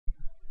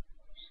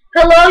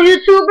Hello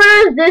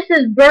YouTubers, this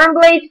is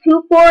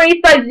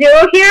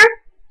BurnBlaze24850 here,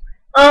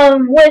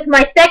 with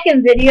my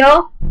second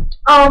video.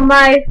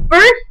 My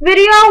first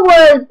video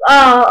was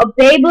a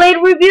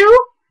Beyblade review,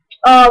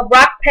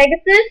 Rock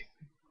Pegasus,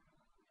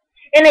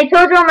 and I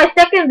told you on my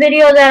second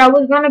video that I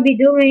was going to be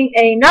doing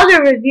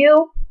another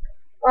review,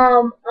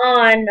 on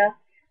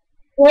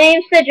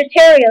Flame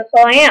Sagittario,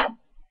 so I am.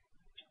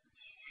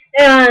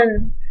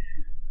 And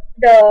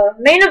the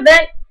main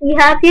event we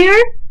have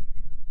here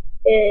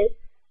is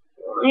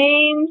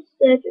Flame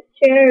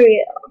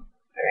Sagittario,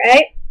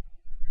 alright?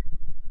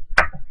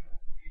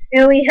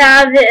 And we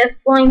have the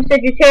Flame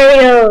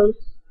Sagittario's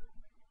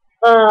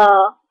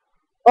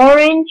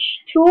orange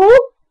tool,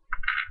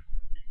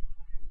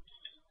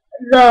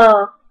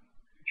 the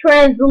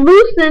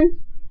translucent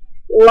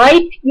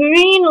light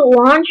green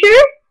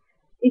launcher,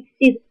 you can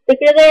see the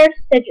sticker there,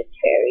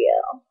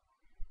 Sagittario,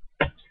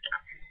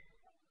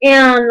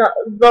 and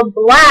the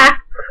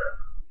black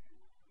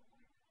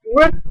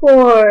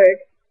ripcord.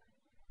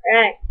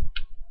 Alright,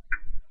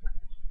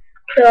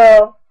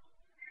 so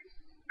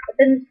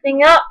open this thing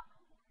up.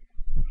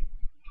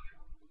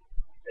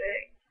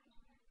 Alright,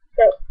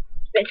 so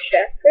spin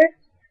check first.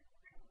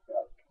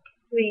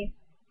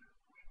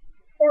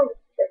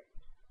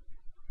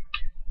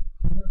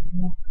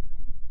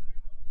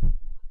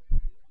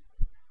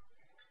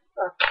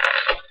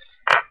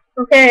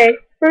 Okay,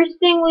 first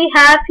thing we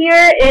have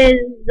here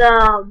is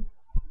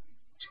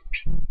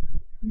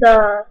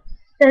the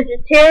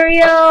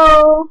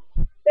Sagittario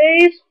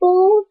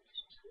baseball.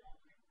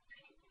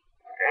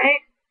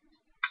 Alright.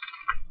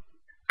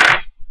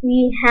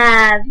 We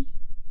have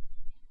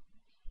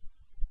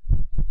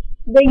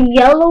the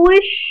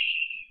yellowish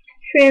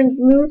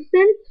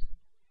translucent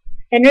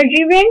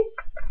energy ring.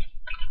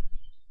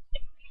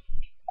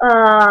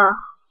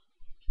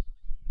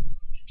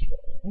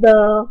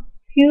 The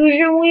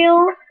fusion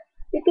wheel.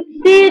 You can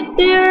see it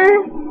there.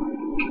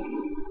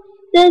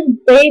 It says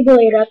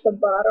Beyblade at the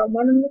bottom.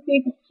 I don't know if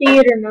you can see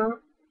it or not.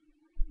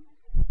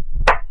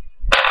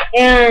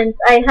 And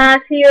I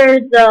have here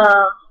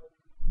the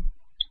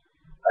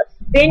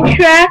spin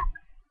track.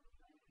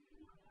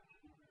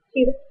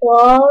 See the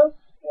claws?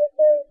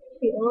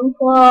 See one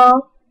claw,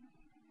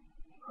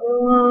 other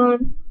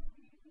one.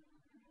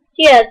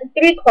 Yeah, the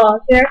 3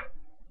 claws here.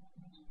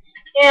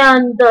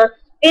 And the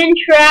spin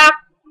track.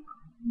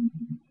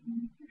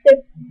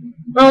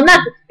 Oh,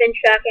 not the spin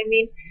track. I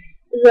mean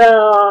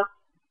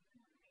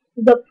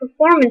the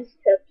performance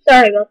tip.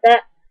 Sorry about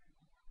that.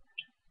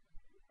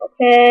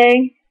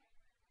 Okay.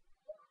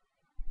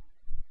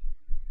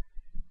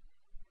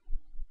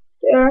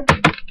 There.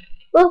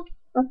 Oh,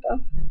 okay.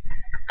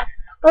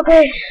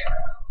 Okay,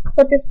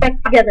 put this back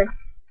together.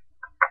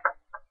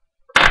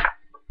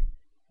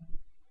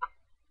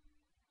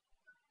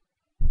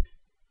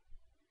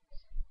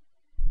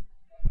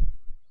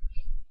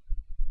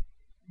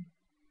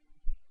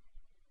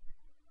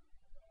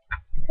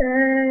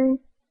 Okay.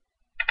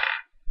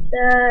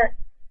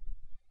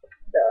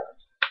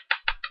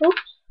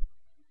 Oops.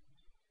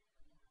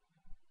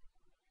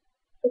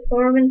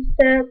 Performance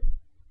tip.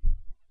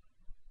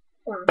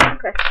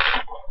 Okay.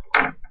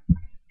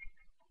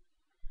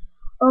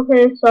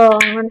 Okay, so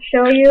I'm going to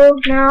show you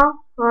now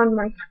on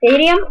my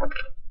stadium.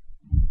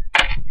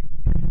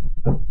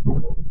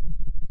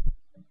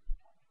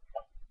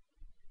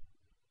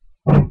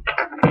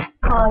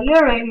 You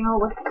already know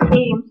what the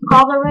stadium's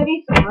called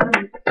already, so I don't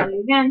need to tell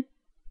you again.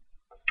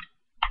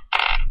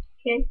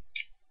 Okay.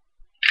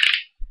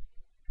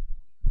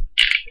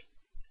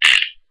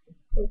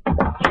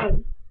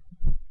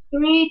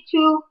 3,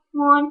 2,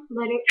 1,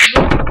 let it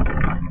go.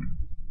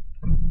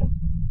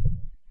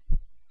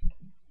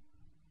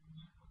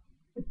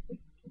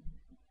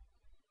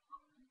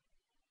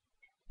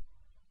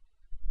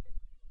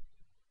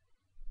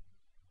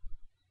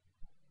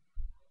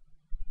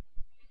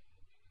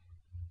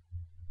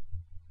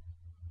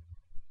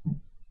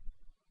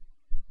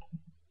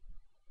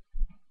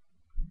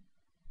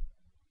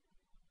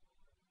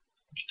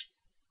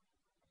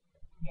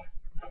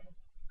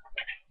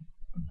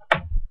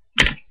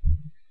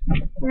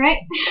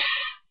 Alright.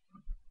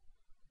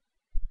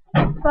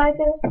 So I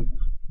just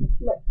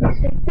let this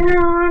sit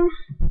down.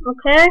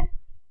 Okay.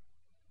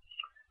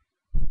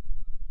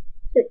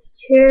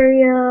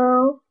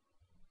 Sagittario.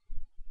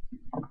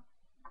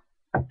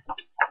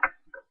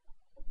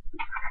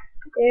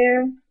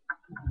 There.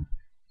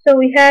 So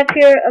we have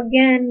here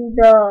again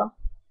the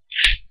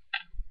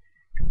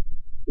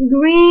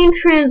green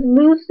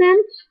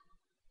translucent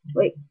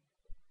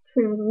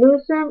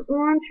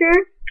launcher.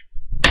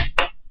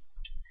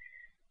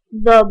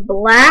 The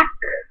black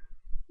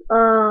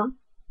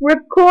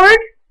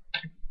ripcord.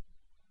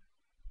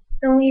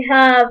 Then we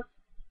have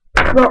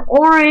the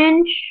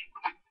orange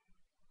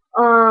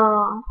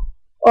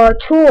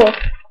tool.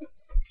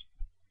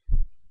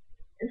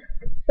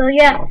 So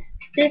yeah,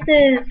 this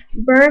is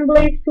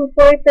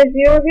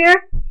BurnBlaze24850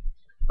 here.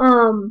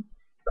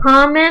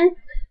 Comment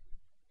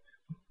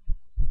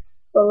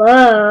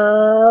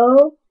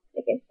below,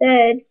 like I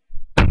said,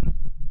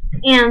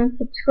 and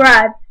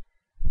subscribe.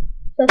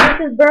 So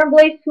this is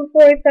Burnblaze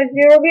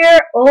 24850 here,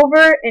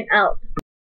 over and out.